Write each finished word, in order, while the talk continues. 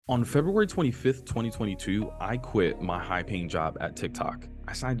On February 25th, 2022, I quit my high-paying job at TikTok.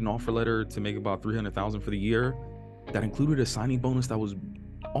 I signed an offer letter to make about $300,000 for the year. That included a signing bonus that was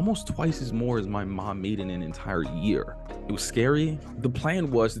almost twice as more as my mom made in an entire year. It was scary. The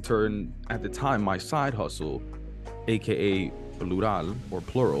plan was to turn, at the time, my side hustle, aka plural or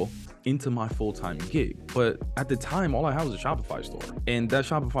plural, into my full-time gig. But at the time, all I had was a Shopify store. And that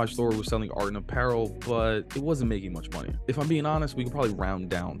Shopify store was selling art and apparel, but it wasn't making much money. If I'm being honest, we could probably round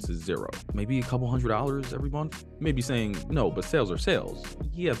down to zero. Maybe a couple $100 every month. Maybe saying, no, but sales are sales.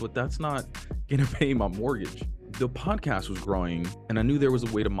 Yeah, but that's not gonna pay my mortgage. The podcast was growing, and I knew there was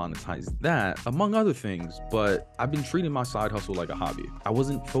a way to monetize that, among other things, but I've been treating my side hustle like a hobby. I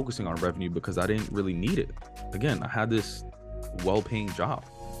wasn't focusing on revenue because I didn't really need it. Again, I had this well-paying job,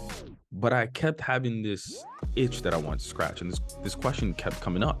 but I kept having this itch that I wanted to scratch, and this question kept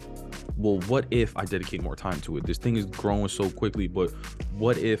coming up. Well, what if I dedicate more time to it? This thing is growing so quickly, but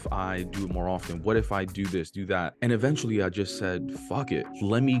what if I do it more often? What if I do this, do that? And eventually I just said, fuck it.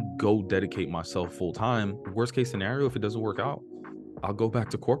 Let me go dedicate myself full time. Worst case scenario, if it doesn't work out, I'll go back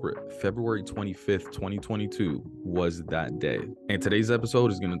to corporate. February 25th, 2022 was that day. And today's episode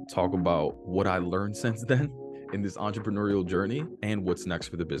is going to talk about what I learned since then in this entrepreneurial journey and what's next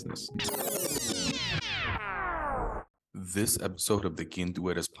for the business. This episode of the Quien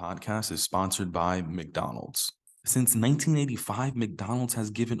Tú Eres podcast is sponsored by McDonald's. Since 1985, McDonald's has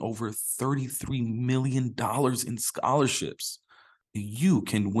given over $33 million in scholarships. You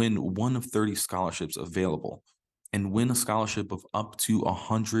can win one of 30 scholarships available and win a scholarship of up to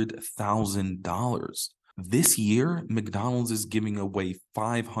 $100,000. This year, McDonald's is giving away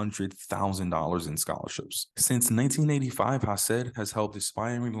 $500,000 in scholarships. Since 1985, HACER has helped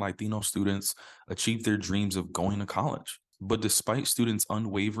aspiring Latino students achieve their dreams of going to college. But despite students'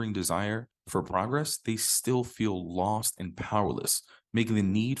 unwavering desire for progress, they still feel lost and powerless, making the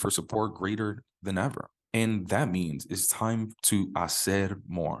need for support greater than ever. And that means it's time to hacer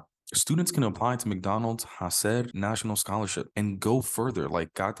more. Students can apply to McDonald's HACER National Scholarship and go further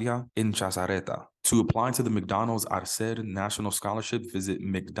like Katia in Chazareta. To apply to the McDonald's HACER National Scholarship, visit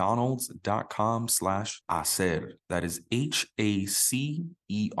mcdonalds.com/hacer. That is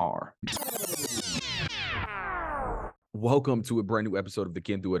HACER. Welcome to a brand new episode of the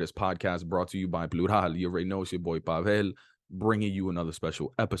Quien Tú Eres podcast, brought to you by Plural. You already know it's your boy Pavel, bringing you another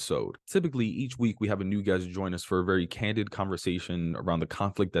special episode. Typically, each week we have a new guest join us for a very candid conversation around the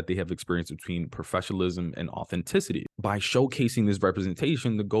conflict that they have experienced between professionalism and authenticity. By showcasing this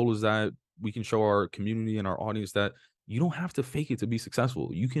representation, the goal is that we can show our community and our audience that you don't have to fake it to be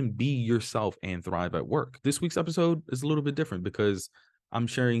successful. You can be yourself and thrive at work. This week's episode is a little bit different because I'm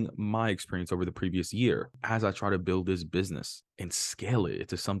sharing my experience over the previous year as I try to build this business and scale it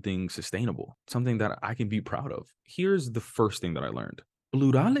into something sustainable, something that I can be proud of. Here's the first thing that I learned.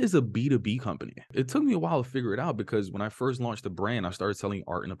 Plural is a B2B company. It took me a while to figure it out because when I first launched the brand, I started selling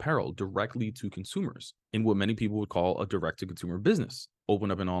art and apparel directly to consumers in what many people would call a direct-to-consumer business.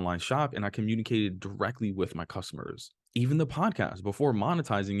 Opened up an online shop and I communicated directly with my customers. Even the podcast, before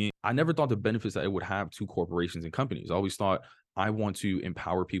monetizing it, I never thought the benefits that it would have to corporations and companies. I always thought I want to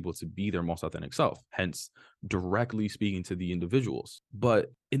empower people to be their most authentic self, hence directly speaking to the individuals.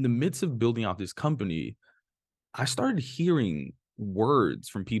 But in the midst of building out this company, I started hearing words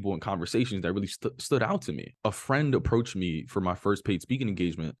from people in conversations that really stood out to me. A friend approached me for my first paid speaking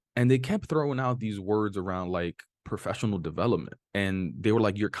engagement, and they kept throwing out these words around like professional development. And they were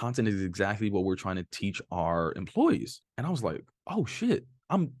like, your content is exactly what we're trying to teach our employees. And I was like, oh shit,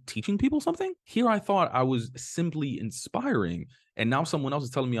 I'm teaching people something? Here I thought I was simply inspiring, and now someone else is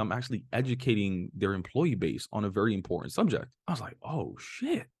telling me I'm actually educating their employee base on a very important subject. I was like, oh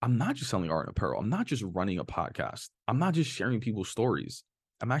shit, I'm not just selling art and apparel. I'm not just running a podcast. I'm not just sharing people's stories.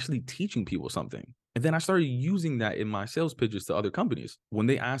 I'm actually teaching people something. And then I started using that in my sales pitches to other companies. When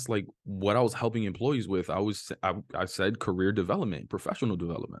they asked like what I was helping employees with, I said career development, professional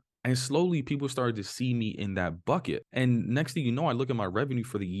development. And slowly people started to see me in that bucket. And next thing you know, I look at my revenue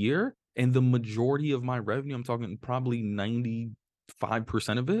for the year, and the majority of my revenue, I'm talking probably 95%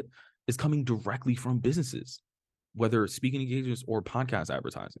 of it, is coming directly from businesses, whether it's speaking engagements or podcast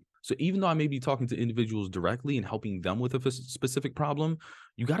advertising. So even though I may be talking to individuals directly and helping them with a specific problem,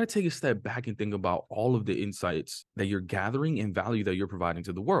 you got to take a step back and think about all of the insights that you're gathering and value that you're providing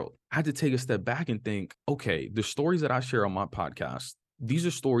to the world. I had to take a step back and think, okay, the stories that I share on my podcast, these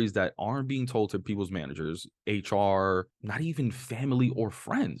are stories that aren't being told to people's managers, HR, not even family or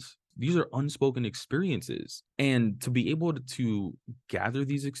friends. These are unspoken experiences. And to be able to gather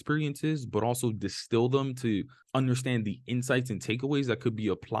these experiences, but also distill them to understand the insights and takeaways that could be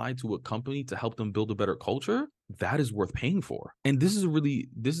applied to a company to help them build a better culture, that is worth paying for. And this is a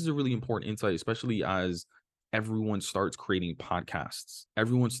really important insight, especially as everyone starts creating podcasts,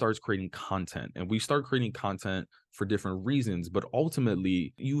 everyone starts creating content, and we start creating content for different reasons. But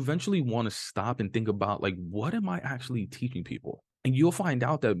ultimately, you eventually want to stop and think about, like, what am I actually teaching people? And you'll find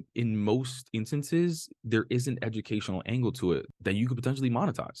out that in most instances, there is an educational angle to it that you could potentially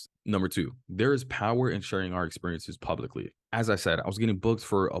monetize. Number two, there is power in sharing our experiences publicly. As I said, I was getting booked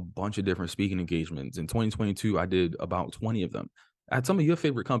for a bunch of different speaking engagements. In 2022, I did about 20 of them at some of your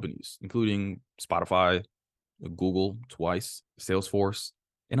favorite companies, including Spotify, Google twice, Salesforce,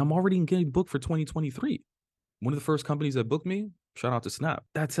 and I'm already getting booked for 2023. One of the first companies that booked me, shout out to Snap.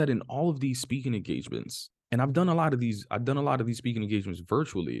 That said, in all of these speaking engagements, and I've done a lot of these speaking engagements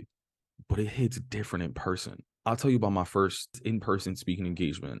virtually, but it hits different in person. I'll tell you about my first in-person speaking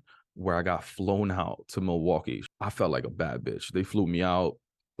engagement where I got flown out to Milwaukee. I felt like a bad bitch. They flew me out,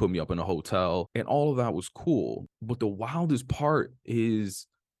 put me up in a hotel, and all of that was cool. But the wildest part is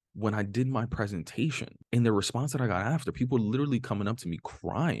when I did my presentation and the response that I got after, people literally coming up to me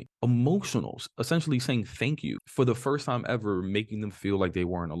crying, emotional, essentially saying thank you for the first time ever, making them feel like they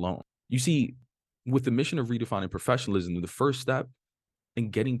weren't alone. You see, with the mission of redefining professionalism, the first step in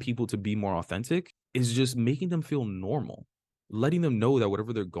getting people to be more authentic is just making them feel normal, letting them know that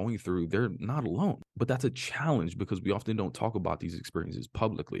whatever they're going through, they're not alone. But that's a challenge because we often don't talk about these experiences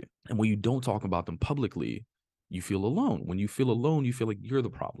publicly. And when you don't talk about them publicly, you feel alone. When you feel alone, you feel like you're the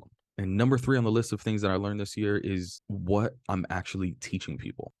problem. And number three on the list of things that I learned this year is what I'm actually teaching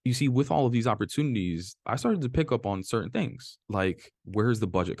people. You see, with all of these opportunities, I started to pick up on certain things like, where's the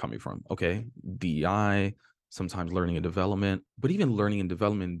budget coming from? Okay, DEI, sometimes learning and development, but even learning and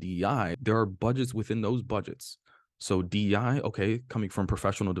development and DEI, there are budgets within those budgets. So DEI, okay, coming from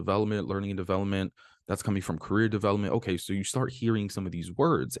professional development, learning and development, that's coming from career development. Okay, so you start hearing some of these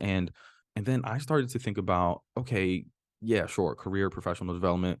words, and then I started to think about, okay, yeah, sure, career, professional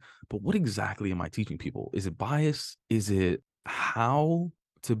development, but what exactly am I teaching people? Is it bias? Is it how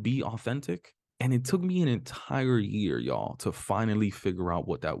to be authentic? And it took me an entire year, y'all, to finally figure out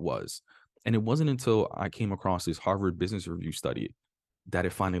what that was. And it wasn't until I came across this Harvard Business Review study that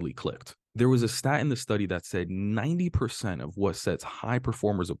it finally clicked. There was a stat in the study that said 90% of what sets high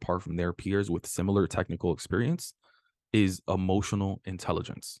performers apart from their peers with similar technical experience is emotional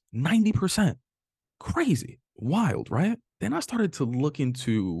intelligence. 90%. Crazy. Wild, right? Then I started to look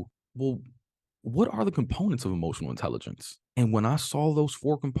into, well, what are the components of emotional intelligence? And when I saw those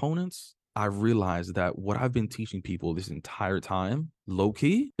four components, I realized that what I've been teaching people this entire time, low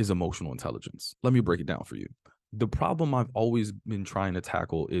key, is emotional intelligence. Let me break it down for you. The problem I've always been trying to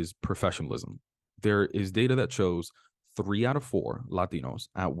tackle is professionalism. There is data that shows 3 out of 4 Latinos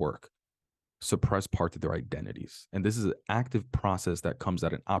at work suppress parts of their identities. And this is an active process that comes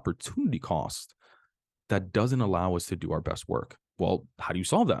at an opportunity cost that doesn't allow us to do our best work. Well, how do you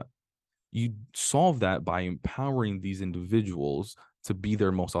solve that? You solve that by empowering these individuals to be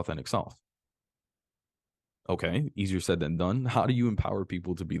their most authentic self. Okay, easier said than done. How do you empower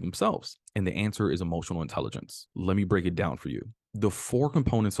people to be themselves? And the answer is emotional intelligence. Let me break it down for you. The 4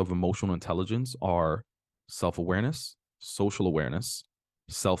 components of emotional intelligence are self-awareness, social awareness,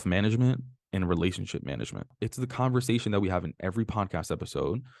 self-management, and relationship management. It's the conversation that we have in every podcast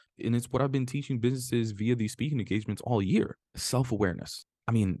episode. And it's what I've been teaching businesses via these speaking engagements all year. Self-awareness.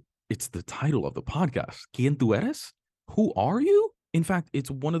 I mean, it's the title of the podcast. ¿Quién tú eres? Who are you? In fact, it's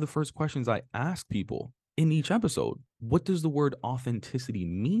one of the first questions I ask people in each episode. What does the word authenticity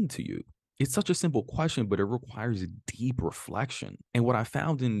mean to you? It's such a simple question, but it requires a deep reflection. And what I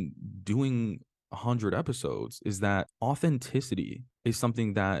found in doing 100 episodes is that authenticity is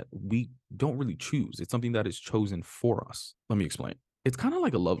something that we don't really choose. It's something that is chosen for us. Let me explain. It's kind of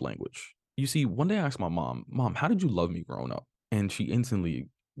like a love language. You see, one day I asked my mom, how did you love me growing up? And she instantly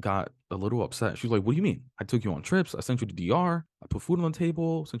got a little upset. She was like, what do you mean? I took you on trips. I sent you to DR. I put food on the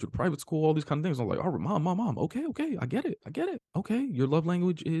table, sent you to private school, all these kind of things. I'm like, all right, mom. Okay. I get it. Okay. Your love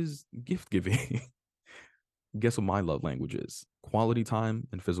language is gift giving. Guess what my love language is? Quality time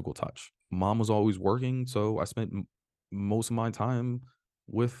and physical touch. Mom was always working, so I spent most of my time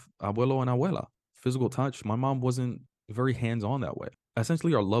with abuelo and abuela. Physical touch, my mom wasn't very hands-on that way.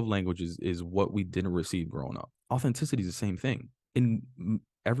 Essentially, our love language is what we didn't receive growing up. Authenticity is the same thing. In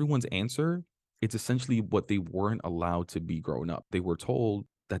everyone's answer, it's essentially what they weren't allowed to be growing up. They were told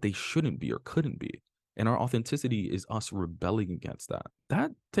that they shouldn't be or couldn't be. And our authenticity is us rebelling against that.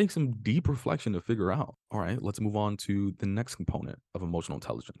 That takes some deep reflection to figure out. All right, let's move on to the next component of emotional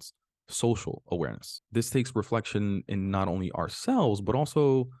intelligence, social awareness. This takes reflection in not only ourselves, but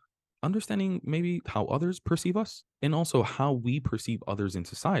also understanding maybe how others perceive us and also how we perceive others in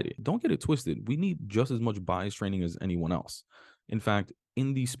society. Don't get it twisted. We need just as much bias training as anyone else. In fact,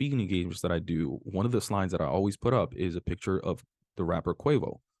 in the speaking engagements that I do, one of the slides that I always put up is a picture of the rapper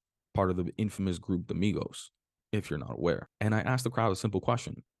Quavo, part of the infamous group The Migos, if you're not aware. And I asked the crowd a simple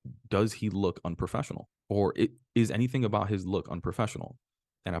question: does he look unprofessional? Or is anything about his look unprofessional?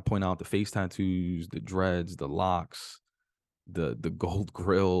 And I point out the face tattoos, the dreads, the locks, the gold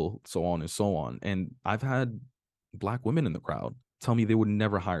grill, so on and so on. And I've had Black women in the crowd tell me they would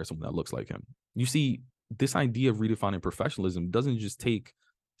never hire someone that looks like him. You see, this idea of redefining professionalism doesn't just take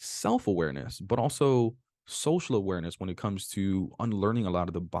self-awareness, but also social awareness when it comes to unlearning a lot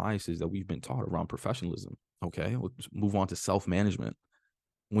of the biases that we've been taught around professionalism. Okay, let's move on to self-management.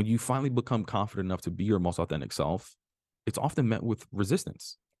 When you finally become confident enough to be your most authentic self, it's often met with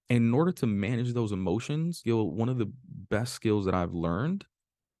resistance. And in order to manage those emotions, one of the best skills that I've learned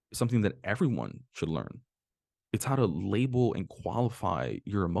is something that everyone should learn. It's how to label and qualify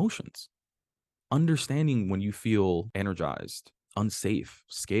your emotions. Understanding when you feel energized, unsafe,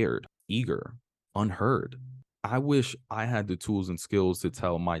 scared, eager, unheard. I wish I had the tools and skills to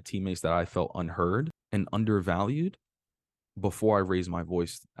tell my teammates that I felt unheard and undervalued before I raised my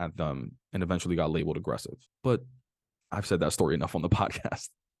voice at them and eventually got labeled aggressive. But I've said that story enough on the podcast.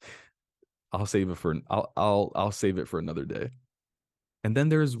 I'll save it for another day. And then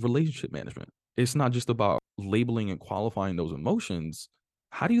there's relationship management. It's not just about labeling and qualifying those emotions.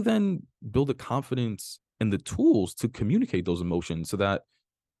 How do you then build the confidence and the tools to communicate those emotions so that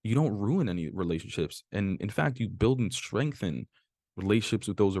you don't ruin any relationships? And in fact, you build and strengthen relationships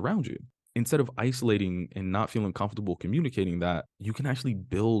with those around you. Instead of isolating and not feeling comfortable communicating that, you can actually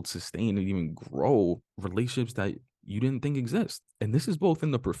build, sustain, and even grow relationships that you didn't think exist. And this is both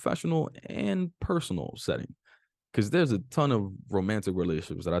in the professional and personal setting, because there's a ton of romantic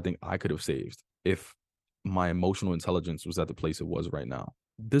relationships that I think I could have saved if my emotional intelligence was at the place it was right now.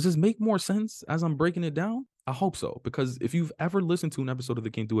 Does this make more sense as I'm breaking it down? I hope so, because if you've ever listened to an episode of the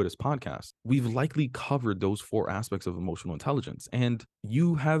Can't Do It As podcast, we've likely covered those 4 aspects of emotional intelligence, and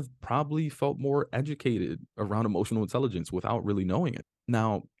you have probably felt more educated around emotional intelligence without really knowing it.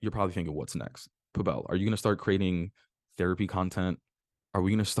 Now, you're probably thinking, what's next? Pavel, are you going to start creating therapy content? Are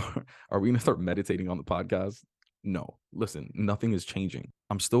we going to start meditating on the podcast? No, listen, nothing is changing.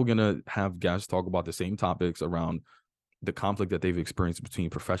 I'm still going to have guests talk about the same topics around the conflict that they've experienced between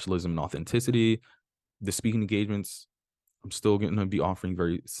professionalism and authenticity. The speaking engagements, I'm still going to be offering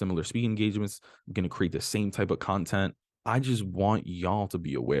very similar speaking engagements. I'm going to create the same type of content. I just want y'all to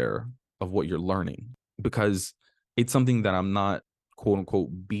be aware of what you're learning, because it's something that I'm not, quote unquote,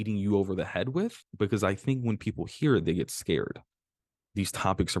 beating you over the head with, because I think when people hear it, they get scared. These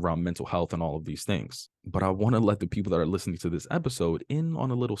topics around mental health and all of these things. But I want to let the people that are listening to this episode in on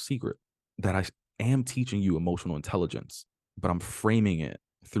a little secret, that I am teaching you emotional intelligence, but I'm framing it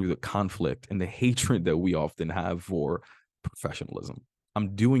through the conflict and the hatred that we often have for professionalism.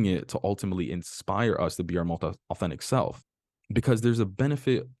 I'm doing it to ultimately inspire us to be our most authentic self, because there's a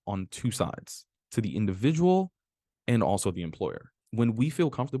benefit on 2 sides, to the individual and also the employer. When we feel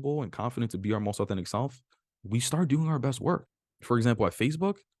comfortable and confident to be our most authentic self, we start doing our best work. For example, at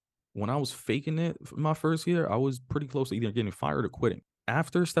Facebook, when I was faking it for my first year, I was pretty close to either getting fired or quitting.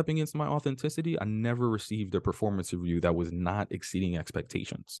 After stepping into my authenticity, I never received a performance review that was not exceeding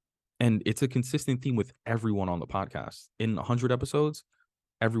expectations. And it's a consistent theme with everyone on the podcast. In 100 episodes,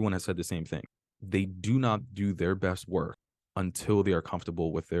 everyone has said the same thing. They do not do their best work until they are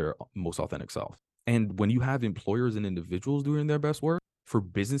comfortable with their most authentic self. And when you have employers and individuals doing their best work, for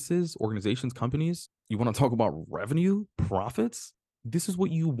businesses, organizations, companies, you want to talk about revenue, profits? This is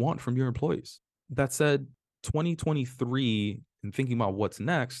what you want from your employees. That said, 2023, and thinking about what's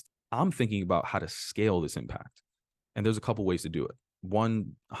next, I'm thinking about how to scale this impact. And there's a couple ways to do it.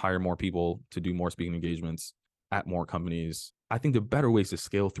 One, hire more people to do more speaking engagements at more companies. I think the better way is to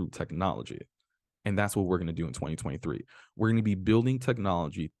scale through technology. And that's what we're going to do in 2023. We're going to be building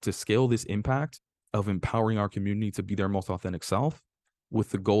technology to scale this impact of empowering our community to be their most authentic self,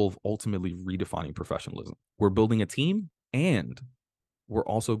 with the goal of ultimately redefining professionalism. We're building a team, and we're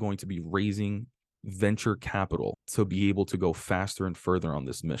also going to be raising venture capital to be able to go faster and further on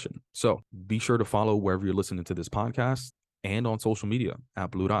this mission. So be sure to follow wherever you're listening to this podcast and on social media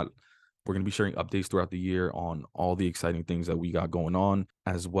at Plural. We're going to be sharing updates throughout the year on all the exciting things that we got going on,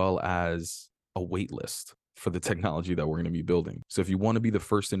 as well as a wait list for the technology that we're going to be building. So if you want to be the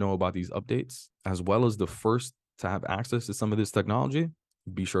first to know about these updates, as well as the first to have access to some of this technology,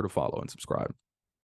 be sure to follow and subscribe.